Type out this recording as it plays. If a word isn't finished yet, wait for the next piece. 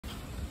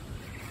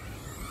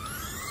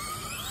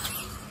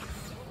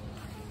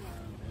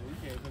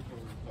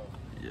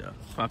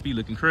Poppy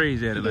looking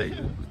crazy at it like.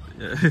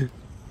 Yeah.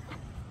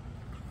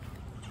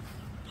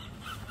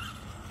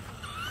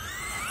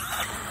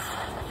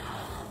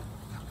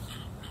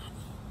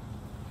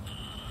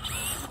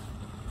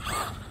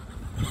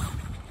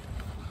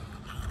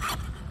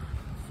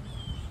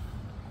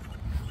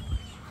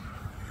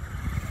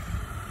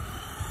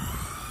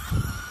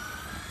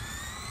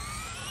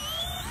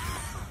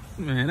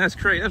 Man, that's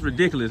crazy. That's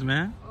ridiculous,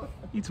 man.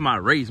 You to my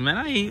race, man.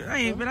 I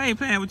ain't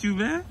playing with you,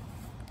 man.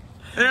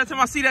 Every time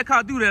I see that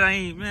car do that, I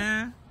ain't,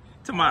 man.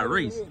 To my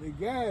race. The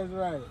gas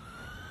right.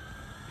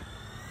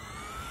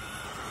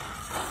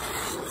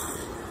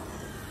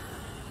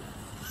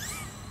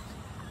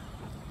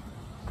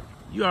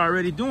 You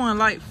already doing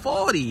like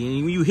 40,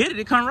 and when you hit it,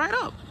 it come right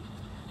up.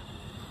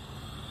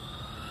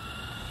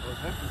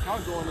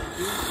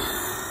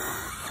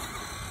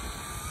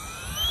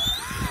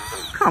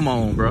 Come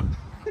on, bro.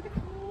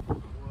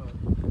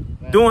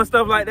 Doing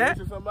stuff like that?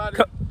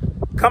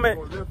 Come in.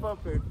 Lift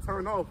up and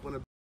turn off when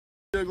the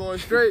still going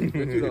straight,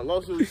 but you done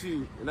lost your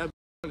receive, and that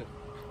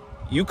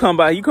You come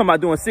by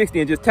doing 60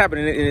 and just tapping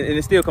it, and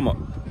it still come up.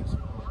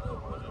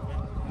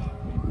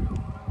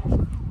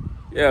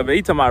 Yeah, but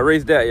he talking about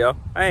race that, yo.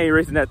 I ain't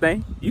racing that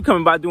thing. You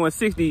coming by doing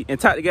 60 and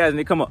tap the gas and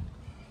it come up.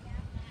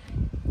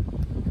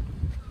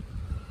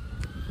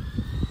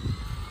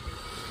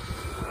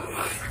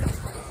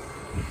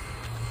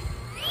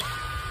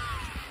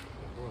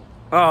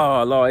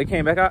 Oh, Lord, it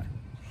came back out?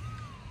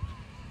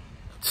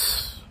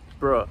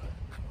 Bruh.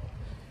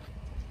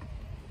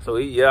 So,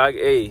 yeah,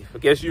 hey, I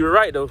guess you were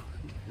right, though.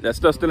 That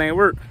stuff still ain't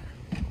work.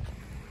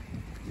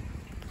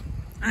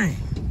 Dang.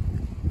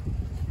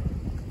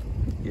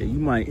 Yeah, you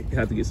might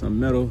have to get some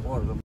metal.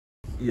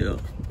 Yeah.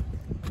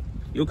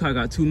 Your car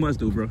got too much,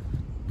 though, bro.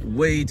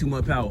 Way too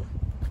much power.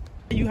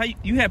 You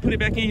had put it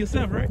back in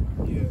yourself, right?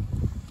 Yeah.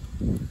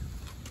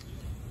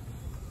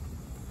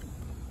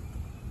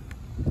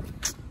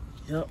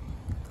 Yep.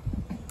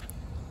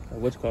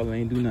 What you call it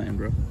ain't do nothing,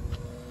 bro.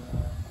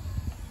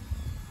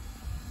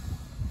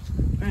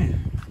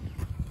 Man.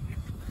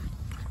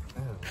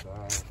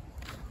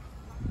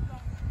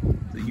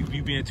 So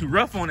you being too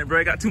rough on it,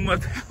 bro. It got too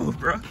much power,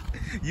 bro.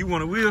 You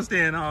want a wheel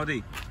stand all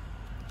day.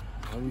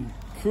 I'm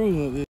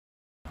cruising with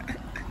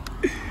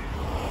this.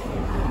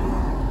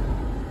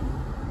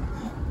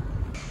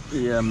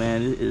 Yeah,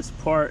 man, it is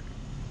part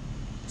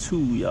 2,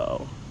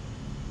 y'all.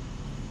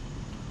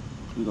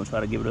 We're gonna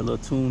try to give it a little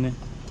tuning.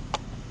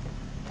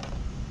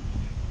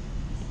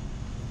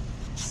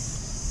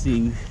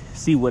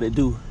 See what it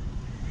do.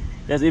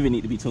 That's if it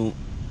need to be tuned.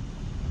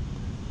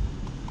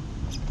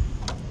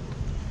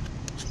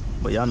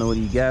 But y'all know with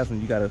these gas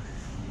ones, you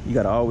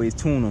gotta always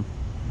tune them.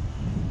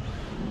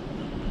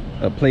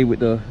 Play with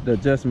the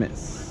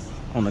adjustments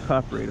on the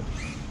carburetor.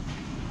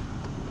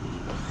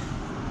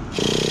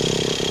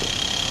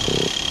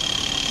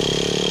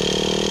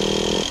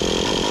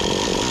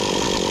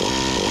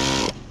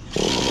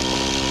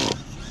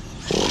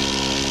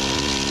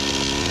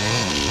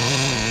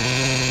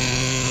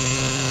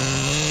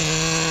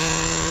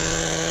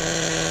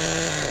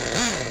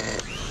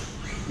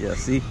 Yeah,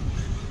 see?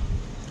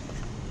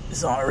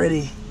 It's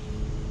already.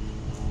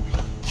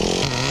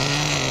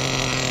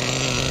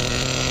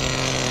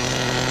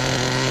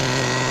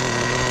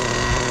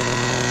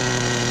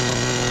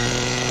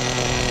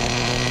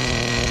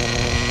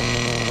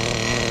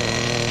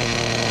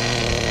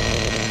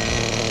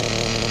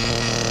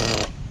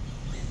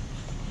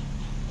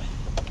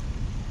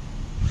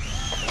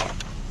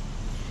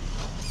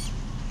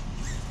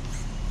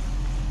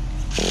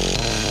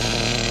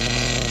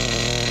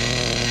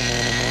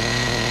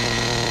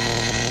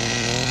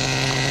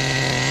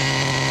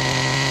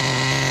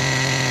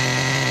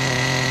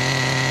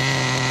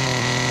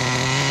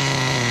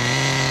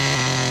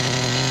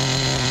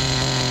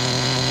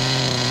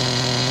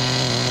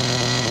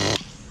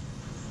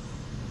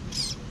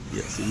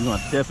 Yeah, so you're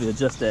gonna definitely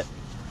adjust that.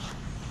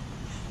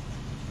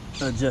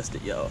 Adjust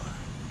it, y'all.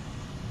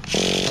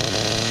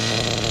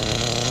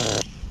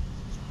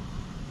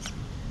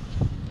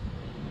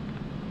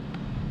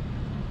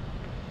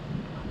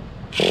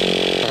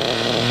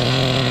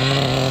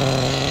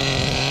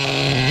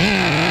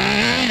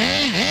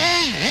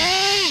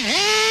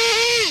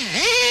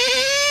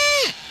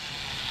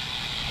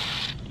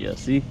 Yeah,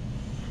 see?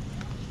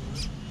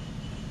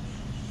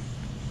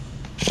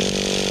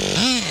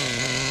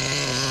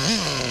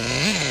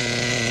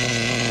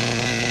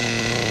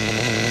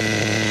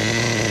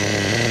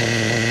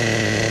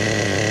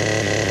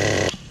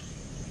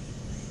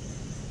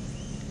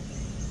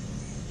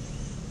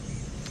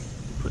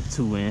 Put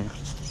 2 in.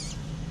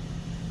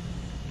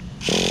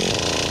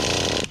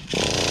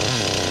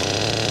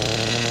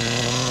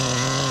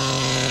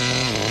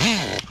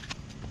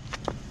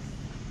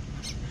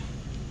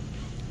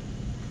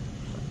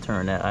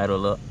 Turn that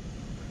idle up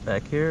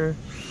back here.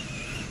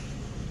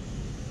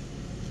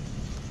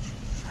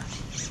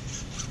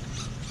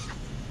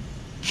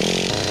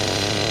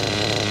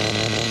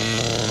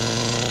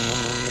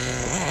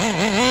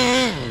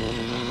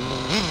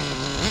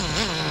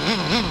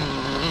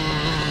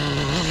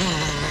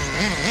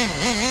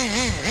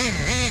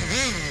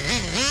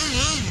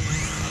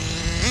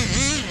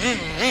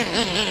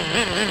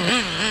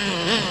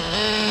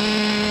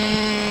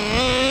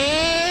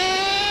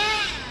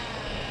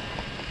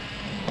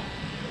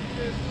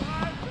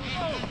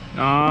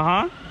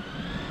 Uh-huh.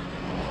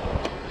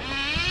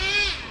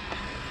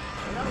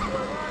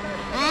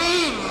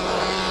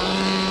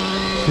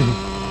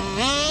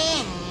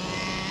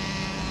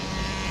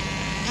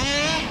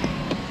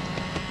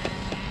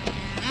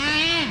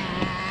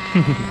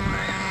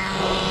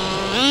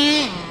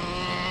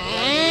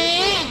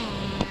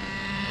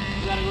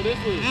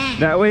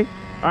 That way?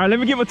 All right, let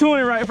me get my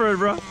tuning right first,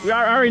 bro.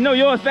 I already know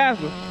yours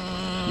faster.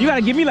 You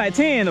gotta give me like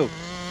 10 though. It's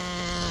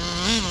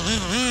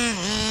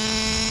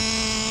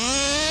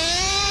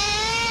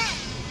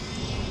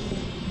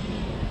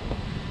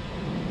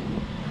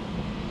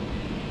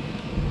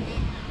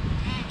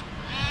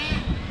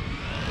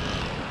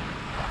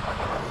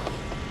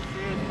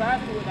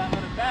faster with that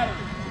other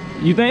battery.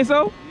 You think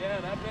so?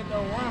 Yeah, that bit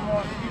don't run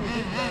hard to you with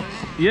this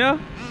battery. Yeah.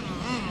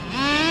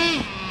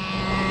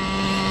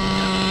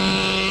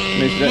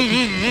 Mix that.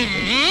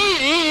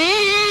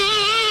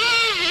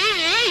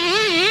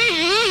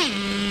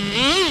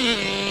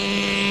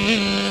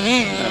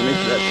 Mix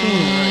that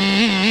tune right.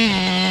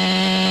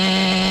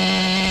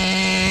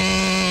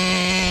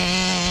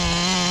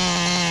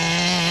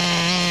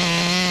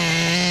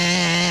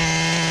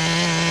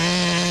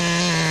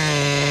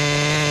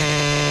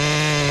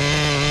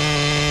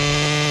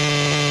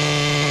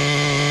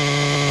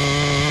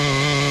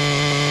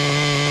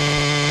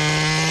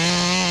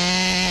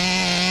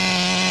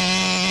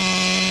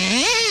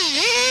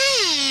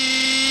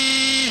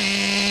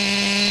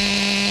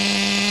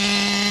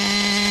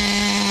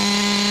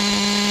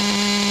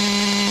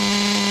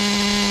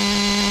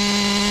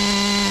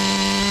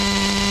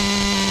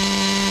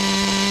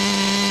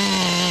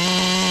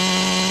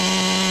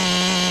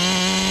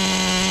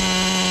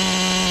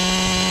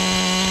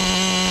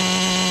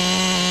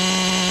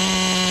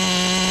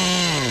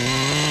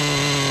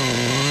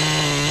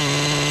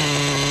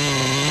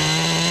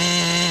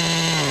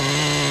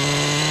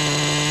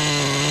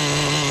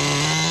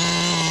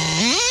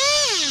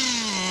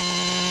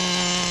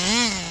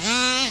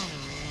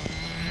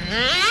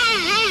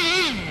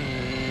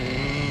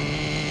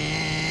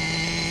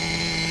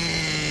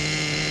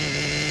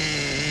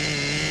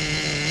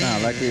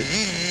 Sound like it.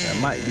 That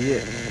might be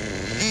it.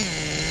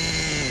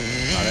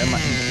 Oh, that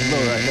might be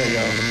slow right there,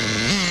 y'all.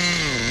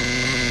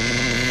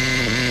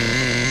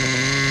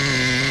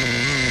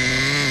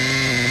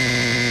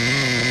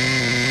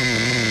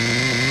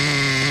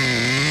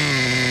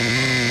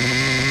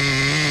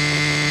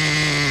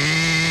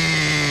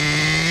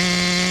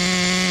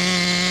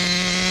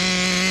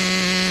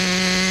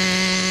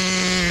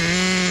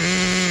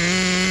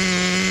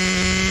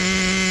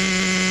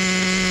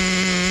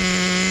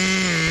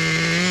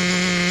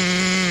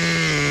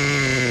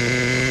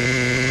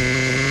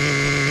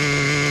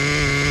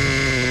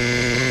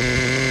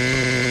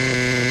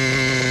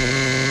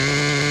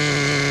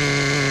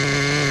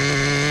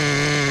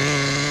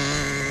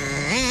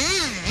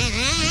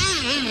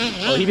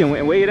 Oh, he done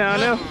went way down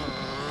there?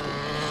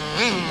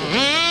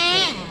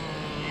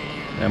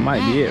 That might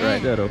be it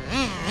right there, though.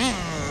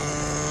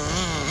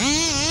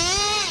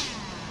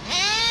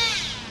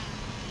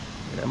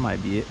 That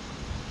might be it.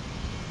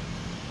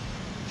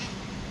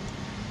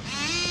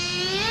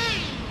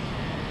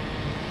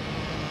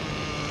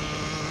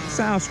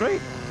 Sounds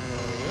straight.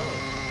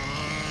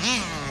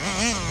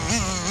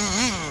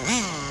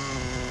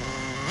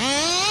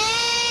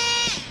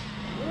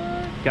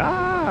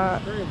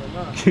 God.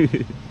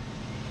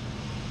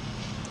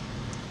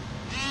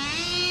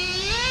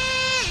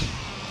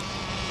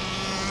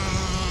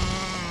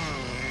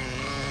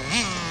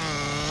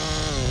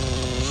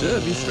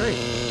 Should be straight.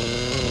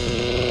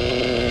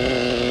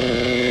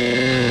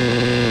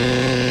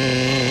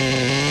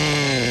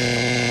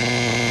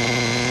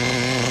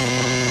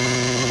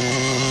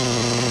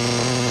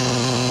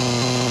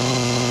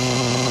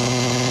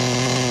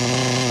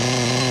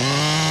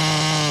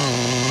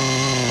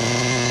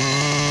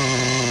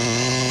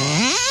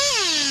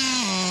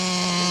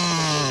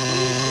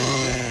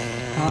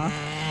 Huh?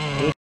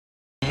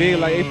 Big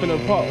like they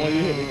finna pop when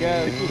you hit the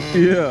gas.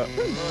 Yeah.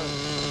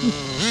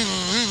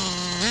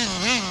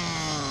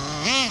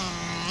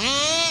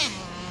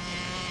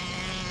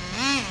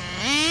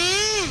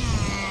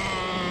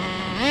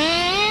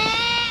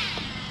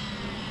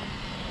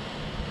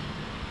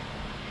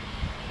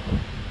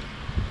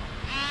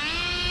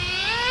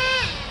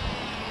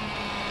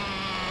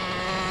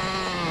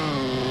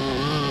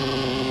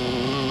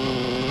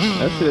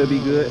 That should be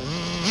good.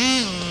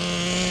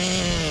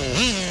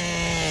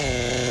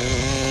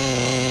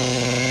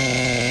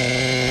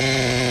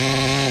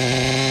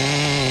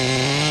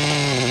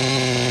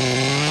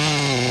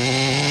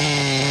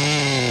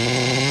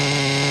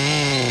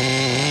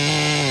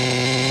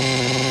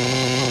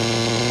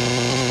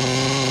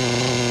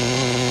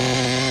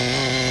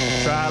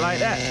 Try it like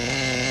that.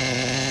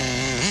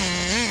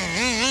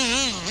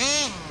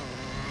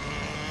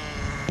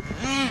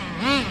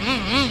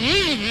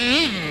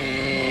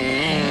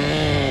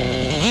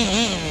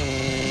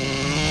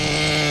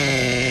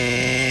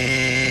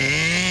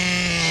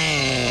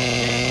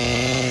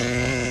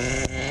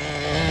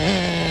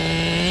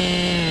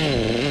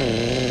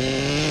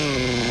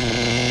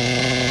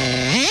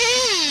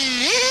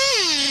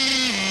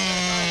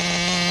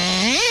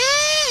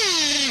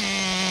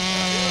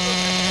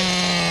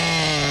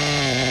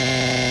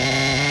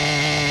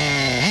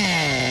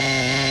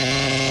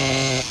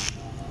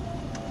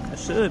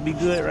 should be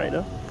good right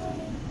there.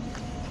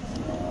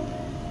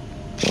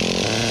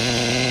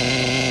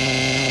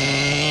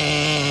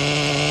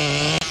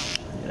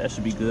 Yeah, that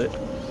should be good.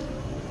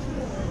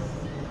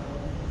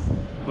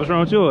 What's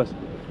wrong with yours?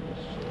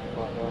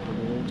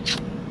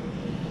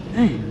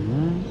 Dang,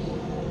 man.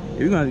 If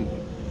you're gonna,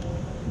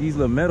 these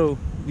little metal,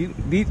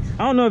 these,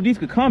 I don't know if these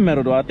could come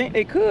metal though. I think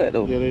they could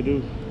though. Yeah, they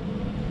do.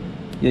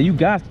 Yeah, you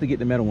got to get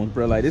the metal ones,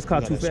 bro. Like this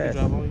car too fast.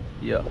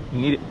 Yeah, you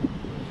need it.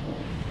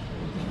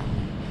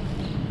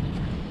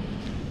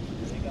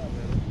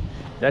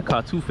 That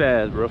car too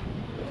fast, bro.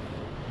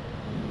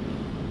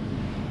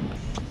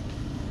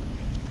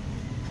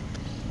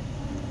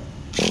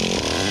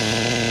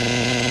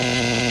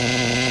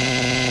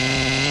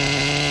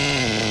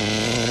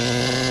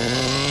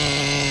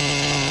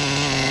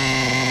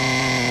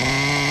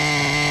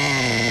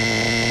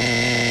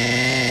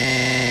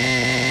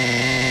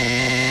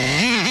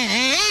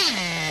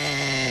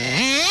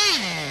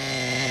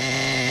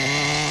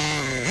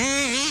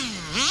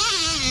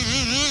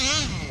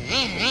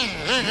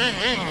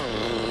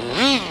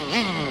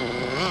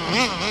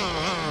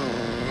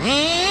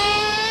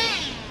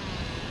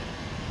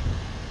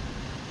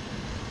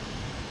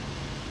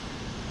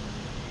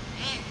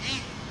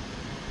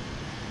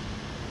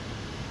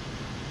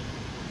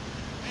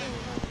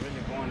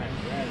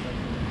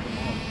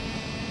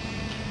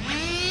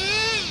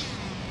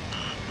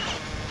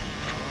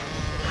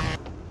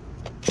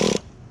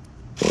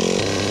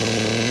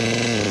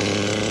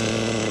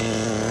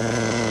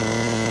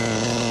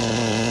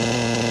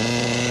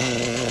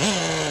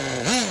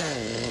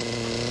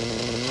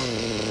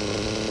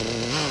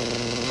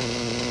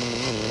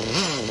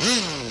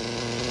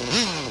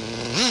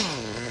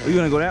 Are you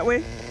gonna go that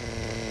way?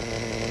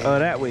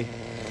 That way.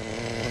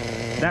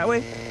 That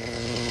way?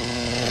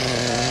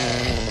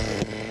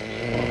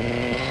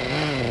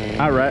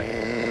 All right.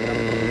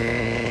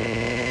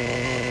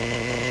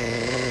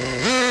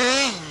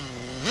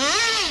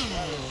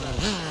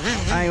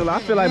 I ain't gonna lie, I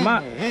feel like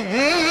my...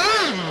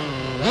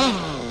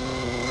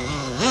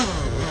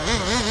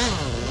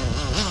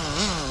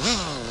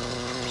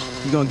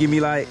 You gonna give me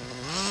like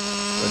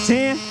a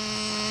 10?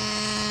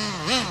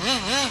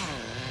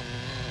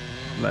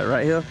 Like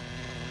right here.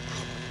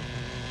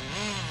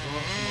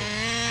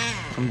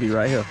 I'm gonna be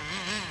right here.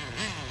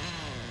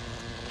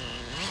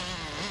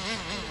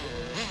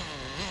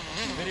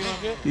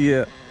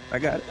 Yeah, I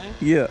got it.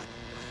 Yeah.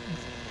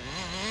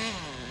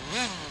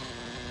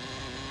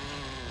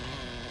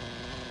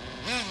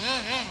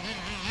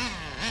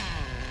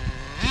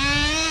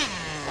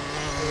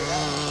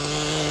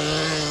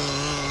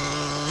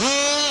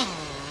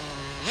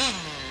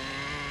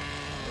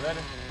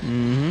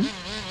 Mm-hmm.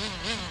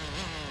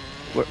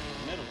 What?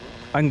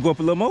 I can go up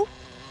a little more?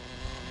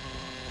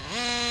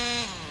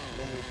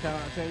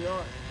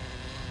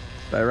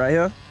 Like right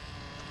here?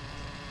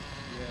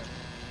 Yeah.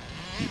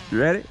 You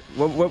ready?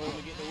 What? You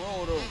get the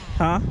roll though.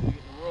 Huh? You get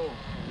the roll.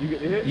 You get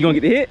the hit? You gonna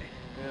get the hit?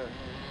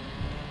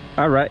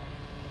 Yeah. All right.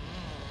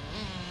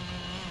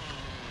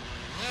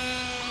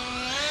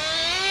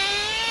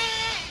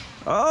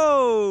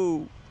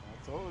 Oh!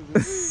 I told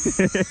you.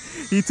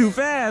 He too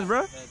fast,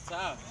 bro. That's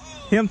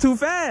tough. Him too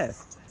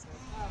fast.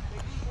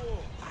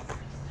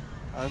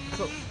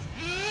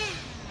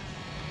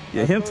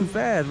 Yeah, him too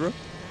fast, bro.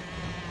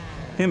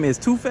 Him is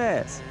too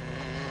fast.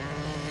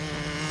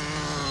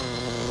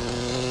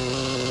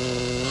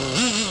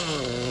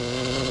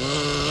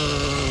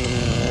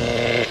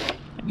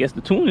 I guess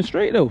the tune is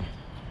straight though.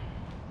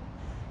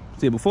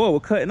 See, before it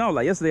was cutting off.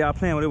 Like yesterday I was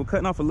playing when it was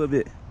cutting off a little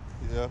bit.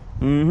 Yeah.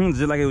 Mm-hmm.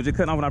 Just like it was just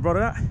cutting off when I brought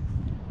it out.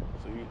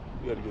 So you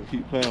gotta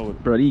keep playing with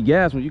it. Bro, these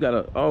gas ones, you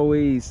gotta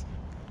always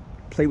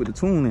play with the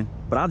tuning.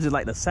 But I just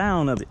like the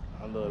sound of it.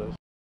 I love that.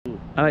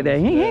 I like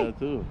that. Yeah,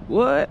 too.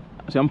 What?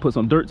 See, I'm gonna put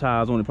some dirt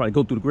tires on it, probably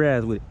go through the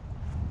grass with it.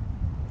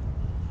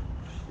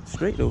 It's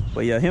straight though.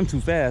 But yeah, him too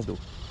fast though.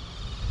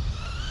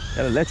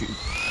 That'll let you.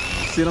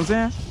 See what I'm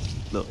saying?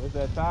 Look. It's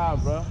that tire,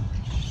 bro.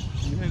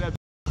 You hear that?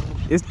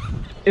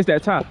 It's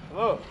that tire.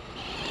 Look.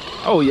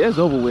 Oh yeah, it's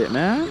over with,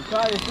 man. The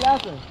tire is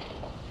slapping.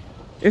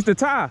 It's the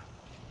tire.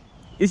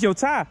 It's your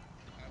tire.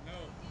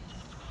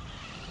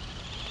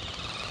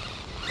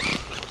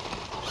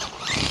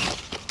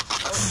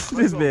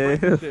 This man,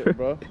 shit,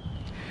 bro.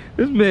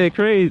 This man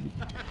crazy.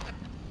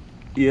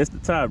 Yeah, it's the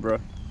tire, bro.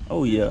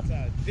 Oh yeah.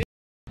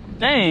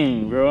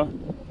 Dang, bro.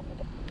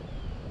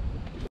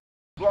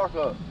 Block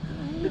up.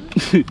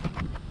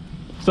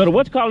 So the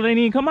whatchamacallit ain't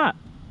even come out.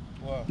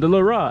 What? The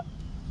little rod.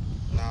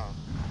 Nah.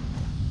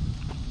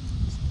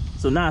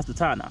 So now it's the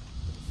tire now.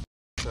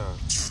 Tire.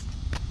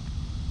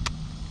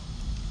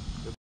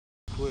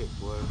 Quick,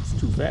 boy. It's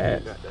too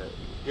fast. Got that.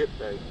 Get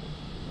that.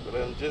 But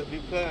then just be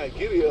playing.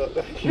 Giddy up.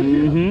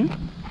 Mm-hmm.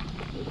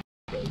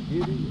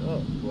 Giddy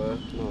up, boy.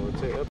 No,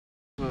 take up.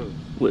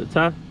 With the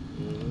tire?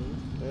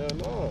 Mm-hmm. Hell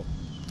no.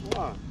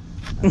 Why?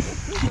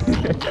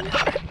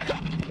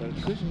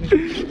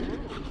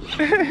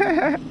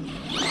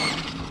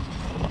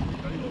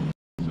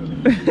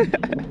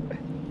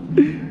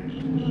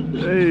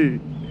 Hey.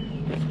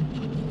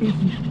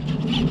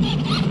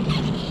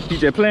 He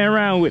just playing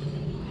around with it.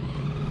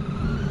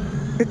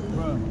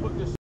 Bro, put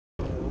this.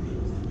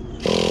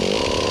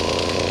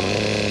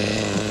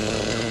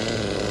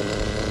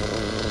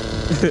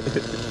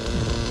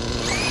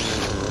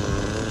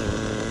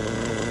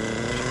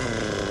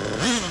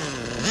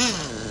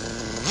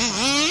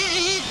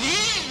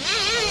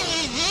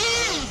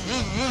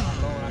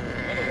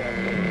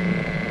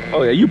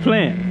 Oh yeah, you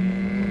playing?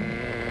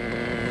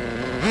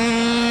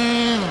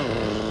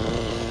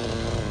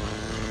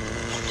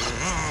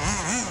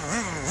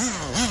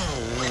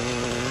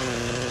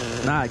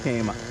 Nah, it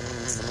came out.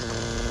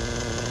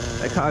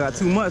 That car got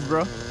too much,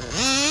 bro.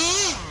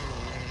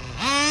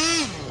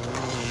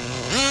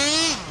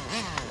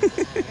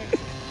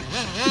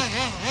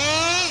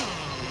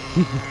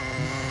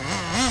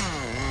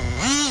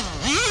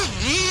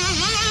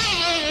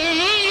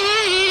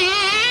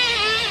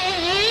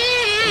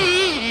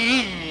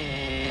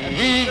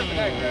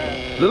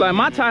 Look like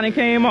my tiny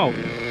came off.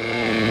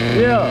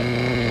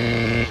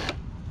 Yeah.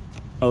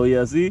 Oh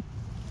yeah, see?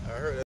 I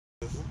heard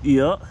that.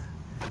 Yep.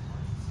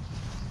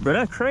 Bro,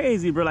 that's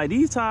crazy, bro. Like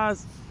these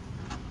tires.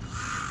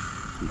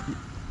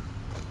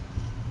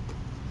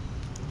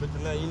 But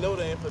now you know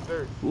they ain't for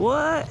dirt.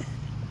 What?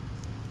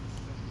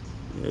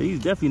 Yeah, these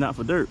definitely not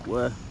for dirt,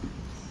 boy.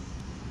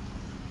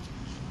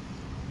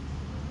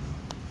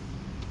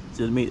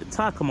 Just made the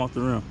tire come off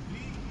the rim.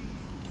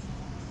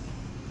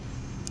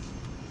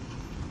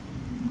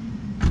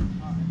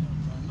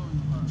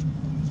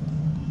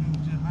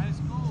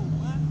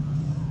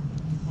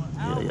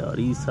 Yeah, y'all,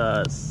 these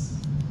tires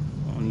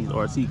on these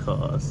RC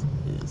cars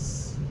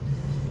is,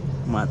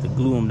 I might have to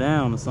glue them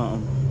down or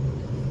something.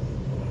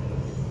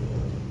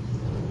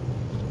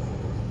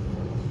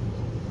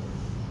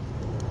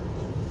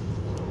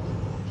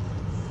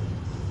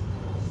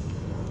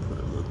 Put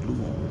a little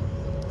glue on.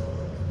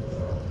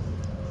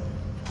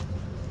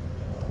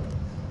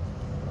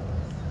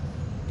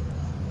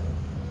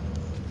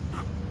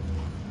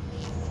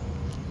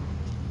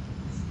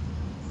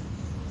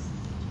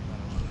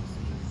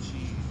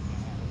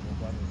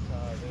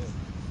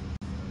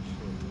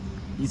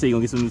 You say you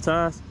gonna get some new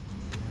tires?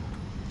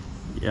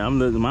 Yeah, I'm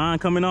looking. Mine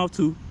coming off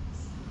too.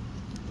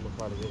 I'm gonna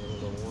probably get one of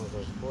the ones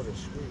that's for the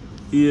street.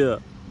 Yeah.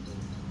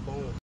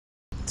 Boom.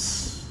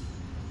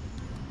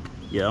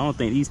 Yeah, I don't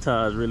think these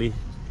tires really.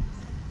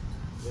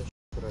 This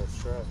for that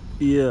track.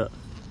 Yeah.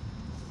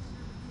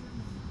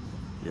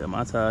 Yeah,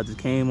 my tire just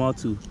came off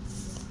too.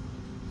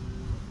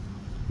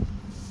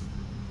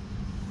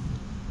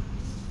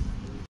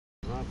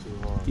 Not too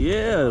hard.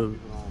 Yeah.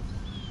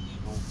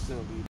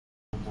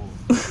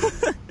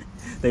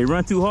 They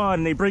run too hard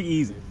and they break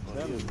easy.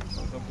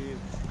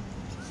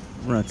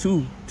 Run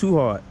too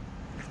hard.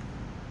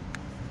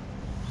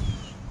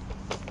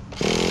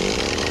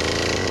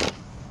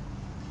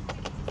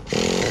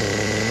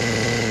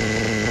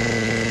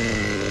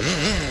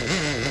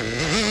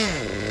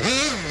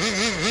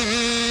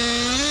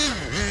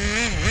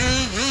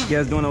 You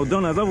guys doing those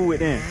donuts over with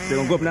then. They're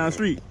gonna go up and down the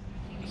street.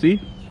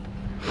 See?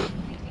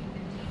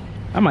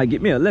 I might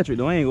get me an electric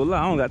though, I ain't gonna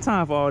lie. I don't got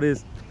time for all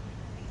this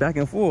back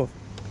and forth.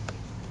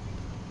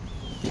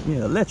 Get me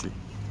an electric.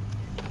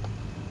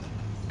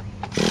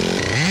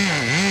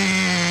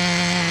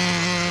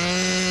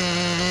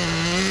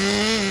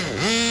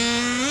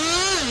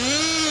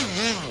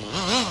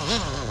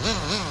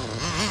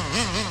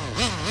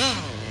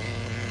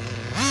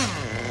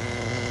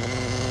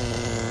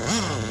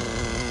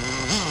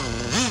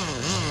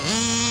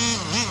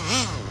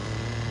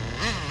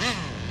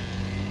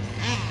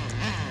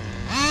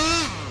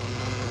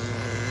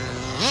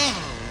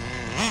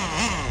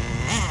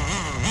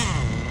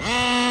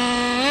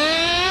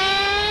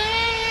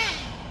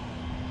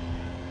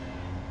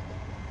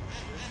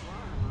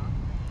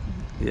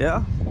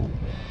 Yeah.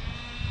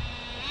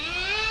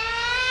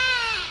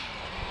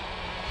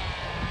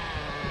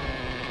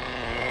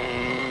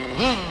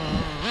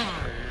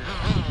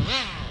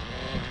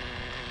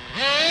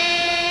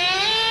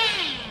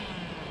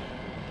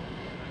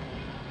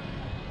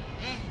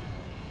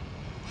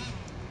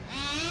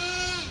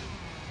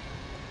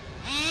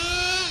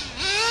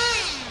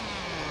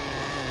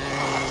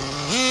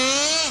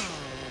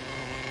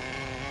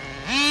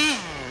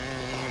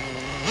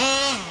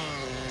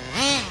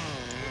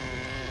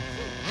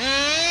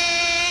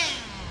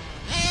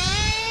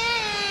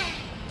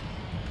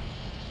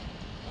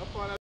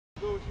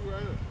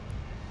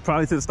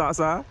 Probably to the start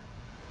side.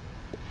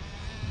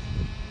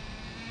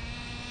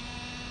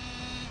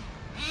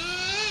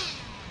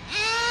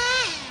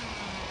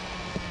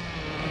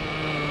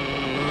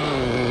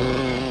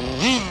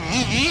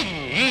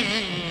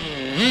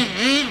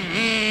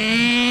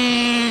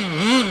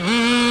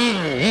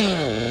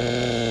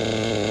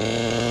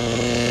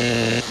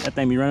 That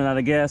thing be running out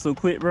of gas so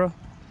quick, bro.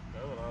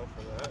 That's what I was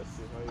finna ask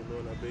you. How you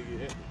doing that big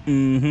hit?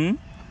 Mm-hmm.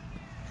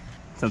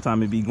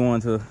 Sometimes it be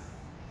going to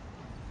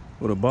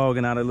with a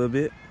bogging out a little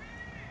bit.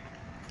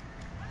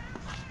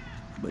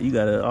 But you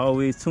gotta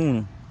always tune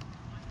them.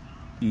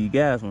 You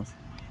gas ones.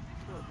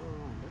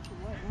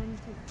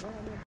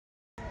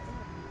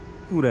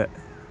 Who that?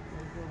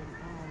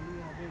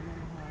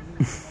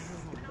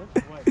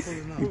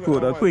 You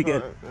pulled up quick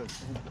at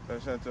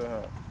That shit too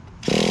hard.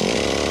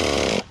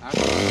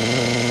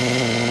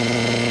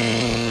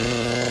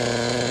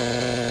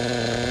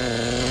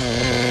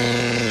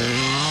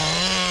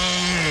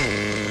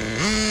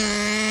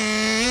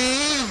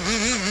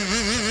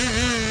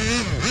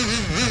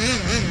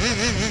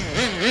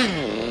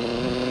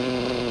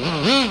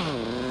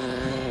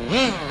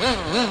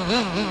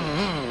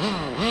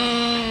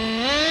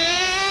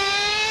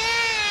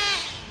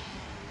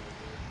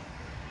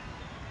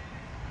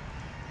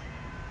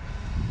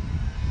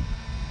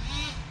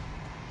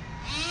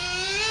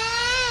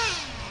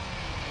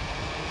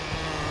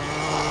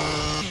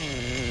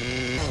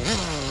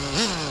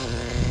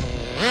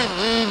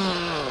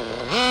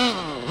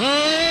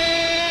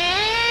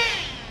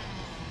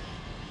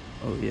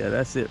 Oh yeah,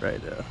 that's it right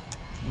there.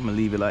 I'm gonna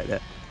leave it like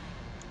that.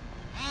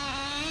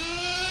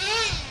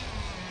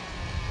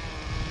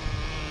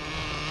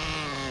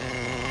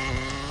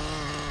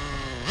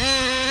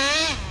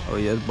 Oh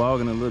yeah, it's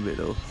bogging a little bit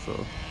though,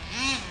 so.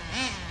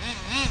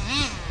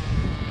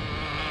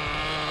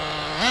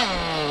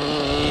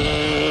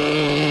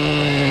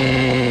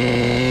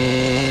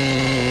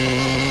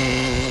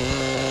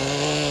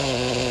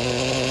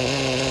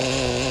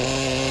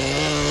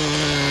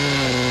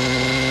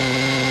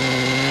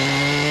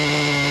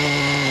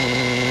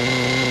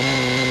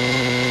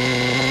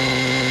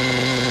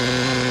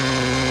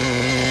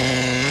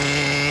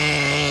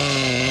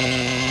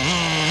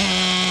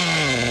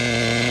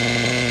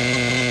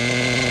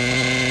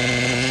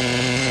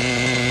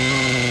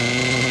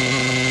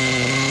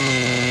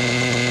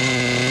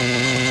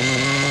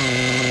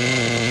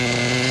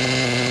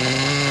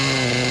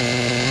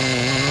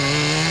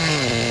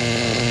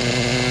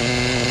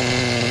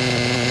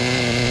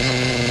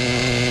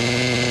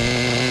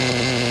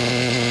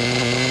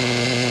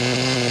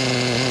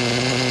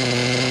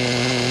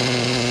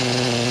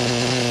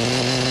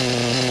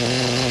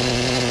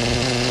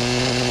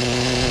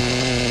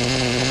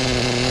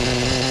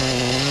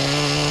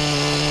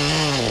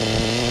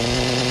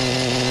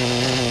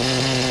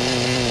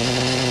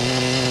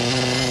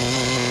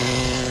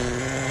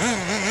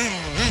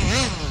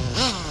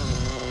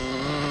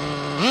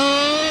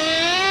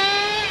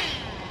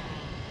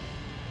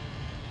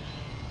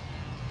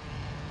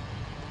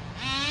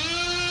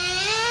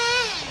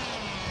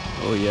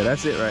 Oh yeah,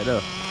 that's it right there.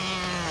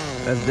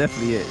 That's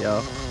definitely it,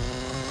 y'all.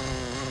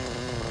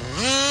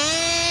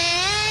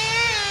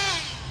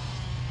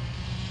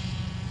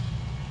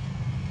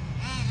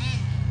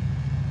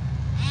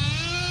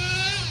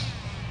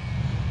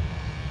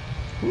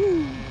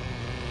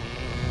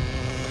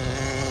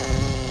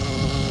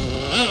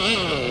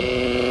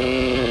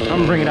 I'm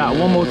gonna bring it out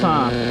one more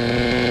time.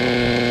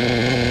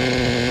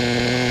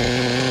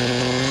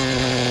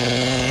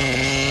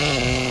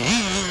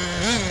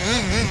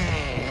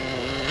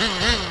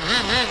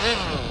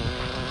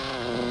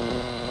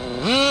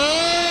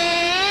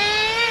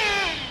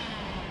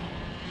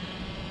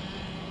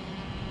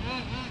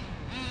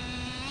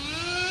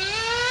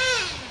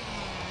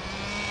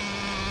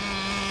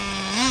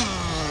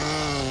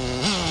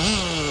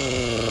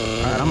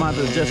 I'm about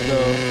to adjust the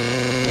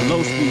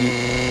low speed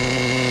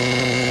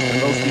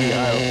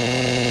idle.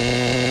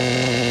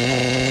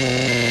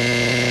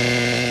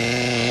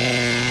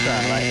 Try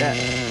it like that.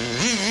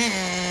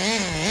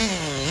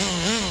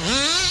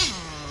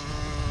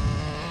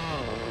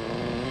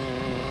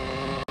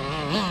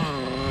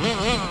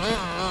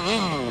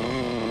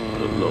 A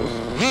little low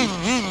speed.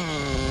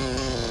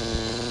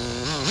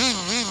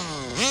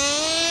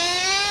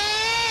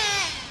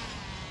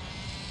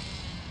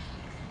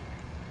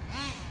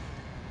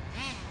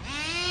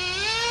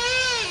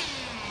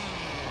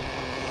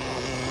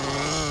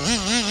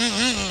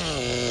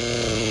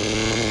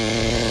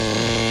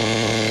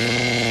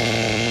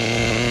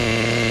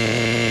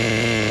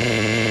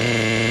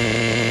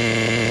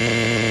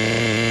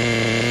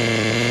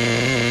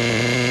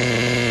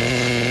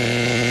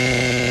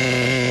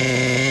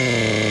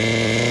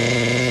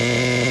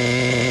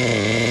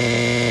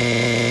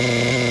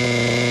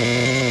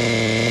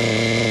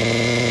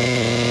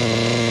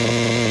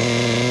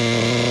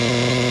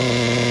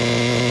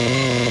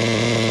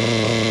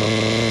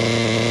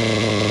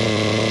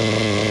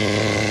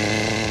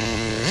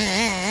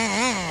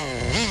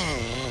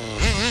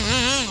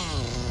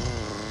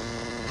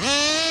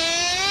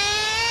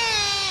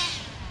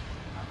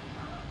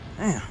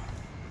 Damn.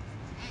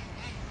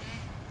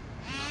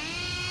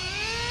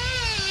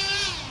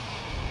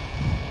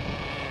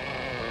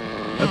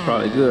 That's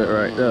probably good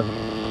right there.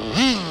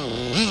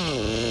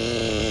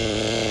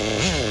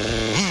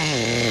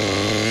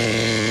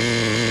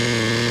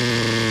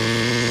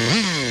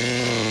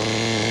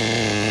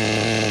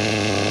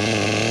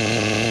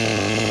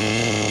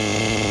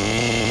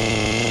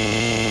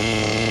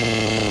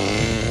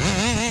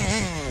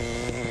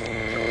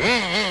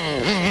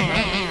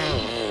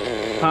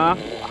 Huh?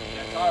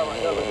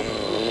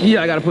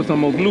 Yeah, I gotta put some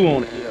more glue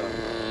on it. Yeah.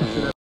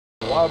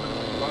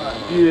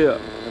 Yeah.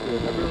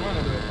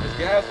 It's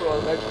gas or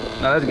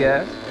electric? No, that's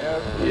gas.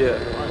 Gas? Yeah.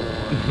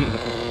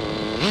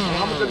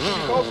 How much does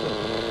it cost?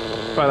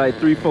 Probably like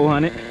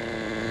 $300-400.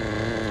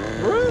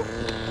 Really?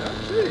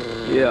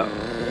 Yeah.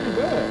 Pretty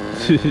bad.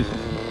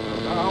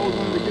 I always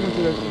wanted to get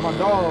into that. My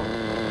dog,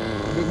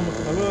 big one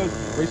from the hood,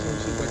 racing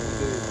and shit back in the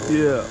day.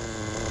 Yeah.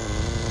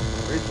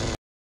 Racing.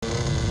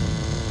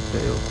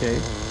 Okay.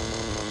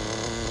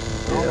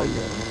 Yeah, yeah.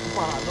 You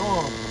probably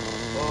know him.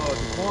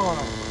 Daquan,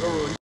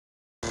 Earl,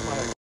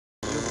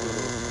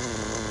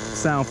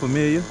 Sound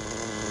familiar?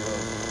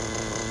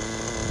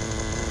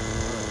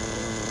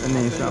 The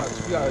name sound.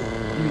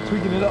 You be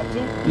tweaking it up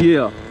too?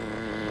 Yeah.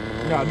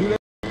 You gotta do that?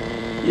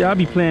 Yeah, I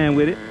be playing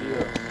with it.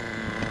 Yeah.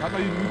 I know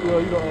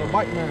you the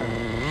bike man.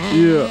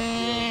 Yeah.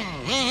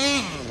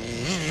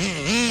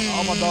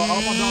 All my dogs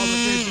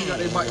in the got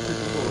their bike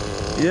fixed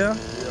before. Yeah?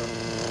 Yeah.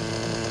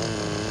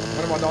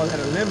 One of my dogs had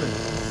a lemon.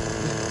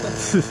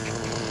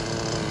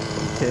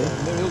 Okay.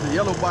 And then it was a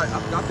yellow bike. I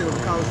think it was a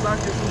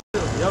Kawasaki or something.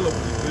 It was yellow,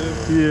 but it's good.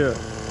 Yeah.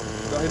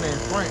 So his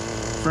name's Frank.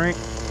 Frank?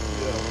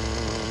 Yeah.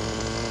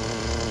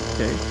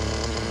 Okay.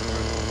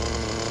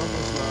 I'm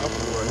gonna slide up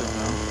right here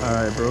now. All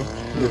right, bro.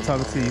 Good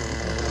talking to you.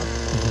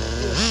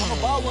 I'm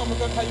gonna buy one, but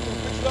that's how you can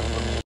fix it up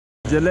for me.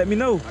 Just let me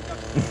know. I got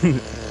you.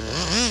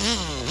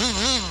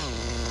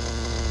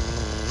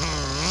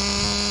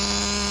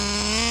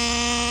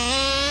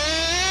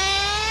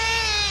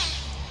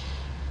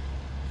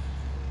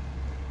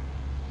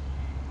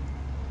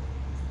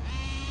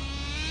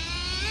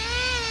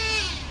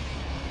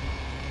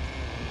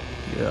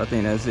 Yeah, I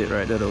think that's it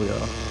right there, though,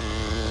 y'all.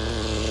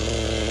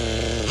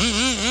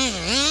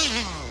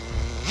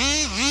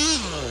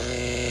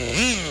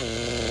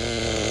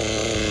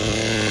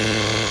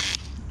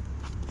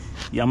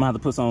 Yeah, I'm gonna have to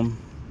put some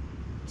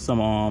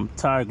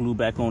tire glue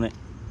back on it,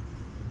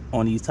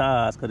 on these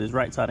tires, because this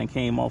right tire done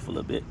came off a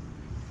little bit.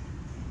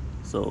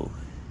 So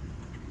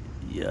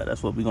yeah,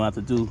 that's what we're gonna have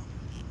to do.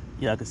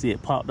 Yeah, I can see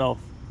it popped off.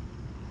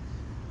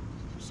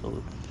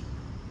 So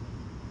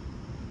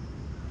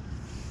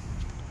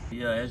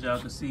yeah, as y'all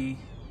can see,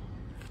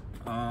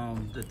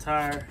 the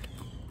tire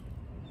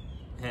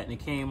hadn't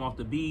came off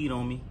the bead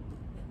on me.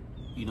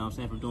 You know what I'm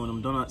saying, from doing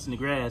them donuts in the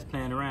grass,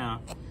 playing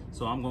around.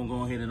 So I'm gonna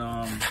go ahead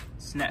and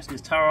snatch this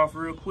tire off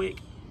real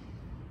quick,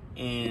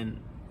 and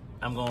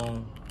I'm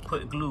gonna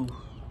put glue.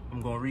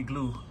 I'm gonna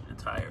re-glue the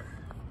tire.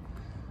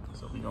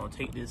 So we're gonna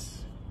take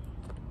this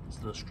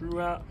little screw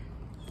out,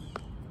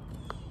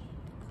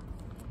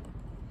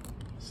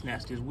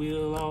 snatch this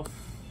wheel off,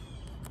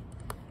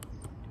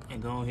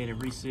 and go ahead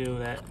and reseal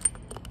that.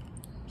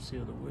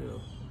 Seal the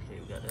wheel. Okay,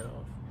 we got that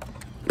off.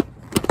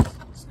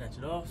 Snatch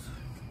it off.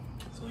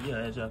 So yeah,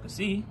 as y'all can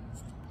see,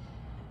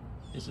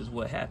 this is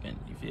what happened.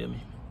 You feel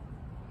me?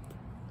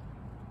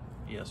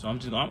 Yeah. So I'm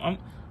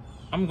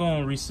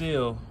gonna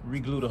reseal,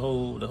 re-glue the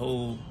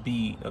whole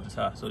bead of the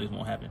tire, so this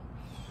won't happen.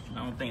 I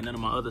don't think none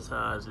of my other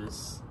tires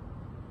is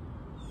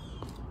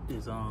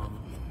this one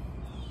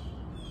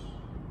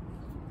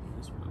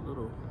a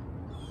little.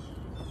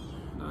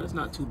 No, it's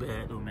not too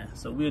bad though, man.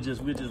 So we'll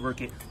just work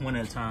it one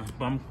at a time.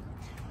 But I'm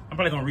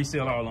probably gonna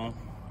reseal all on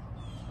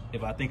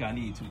if I think I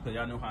need to, because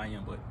y'all know how I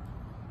am. But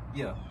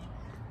yeah,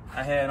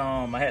 I had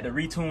to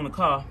retune the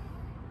car,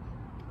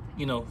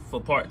 you know,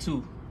 for part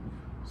 2.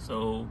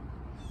 So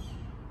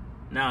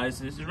now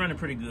it's running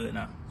pretty good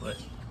now. But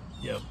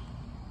yeah,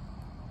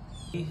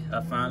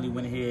 I finally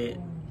went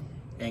ahead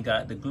and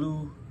got the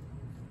glue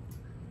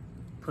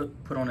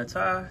put on the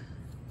tire.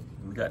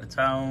 We got the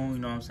tire on, you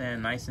know what I'm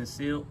saying, nice and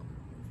sealed.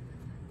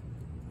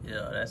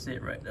 Yeah, that's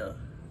it right there.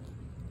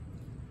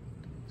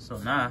 So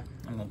now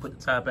I'm gonna put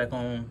the tire back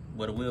on,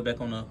 with the wheel back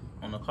on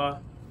the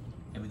car,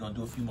 and we're gonna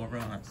do a few more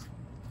runs.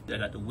 I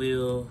got the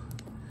wheel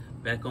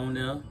back on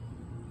there.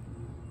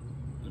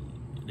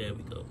 There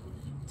we go.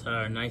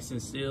 Tire nice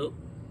and sealed.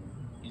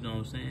 You know what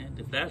I'm saying?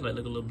 The flashlight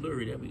look a little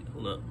blurry. There we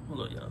go.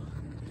 Hold up, y'all.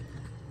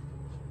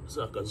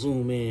 So I can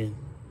zoom in.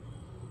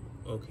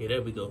 Okay,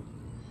 there we go.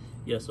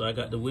 Yeah, so I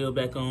got the wheel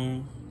back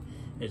on.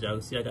 As y'all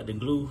can see, I got the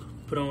glue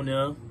put on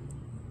there.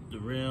 The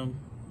rim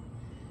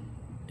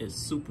is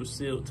super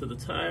sealed to the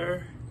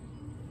tire.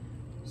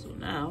 So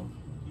now,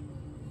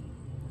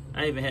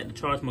 I even had to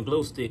charge my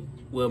glow stick,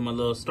 well, my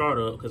little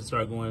starter up, because it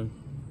started going.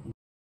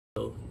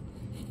 So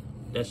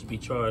that should be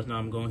charged. Now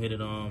I'm going ahead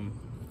and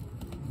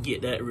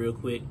get that real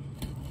quick,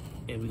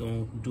 and we're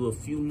gonna do a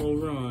few more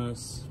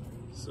runs.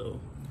 So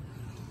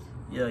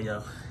yeah,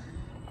 y'all.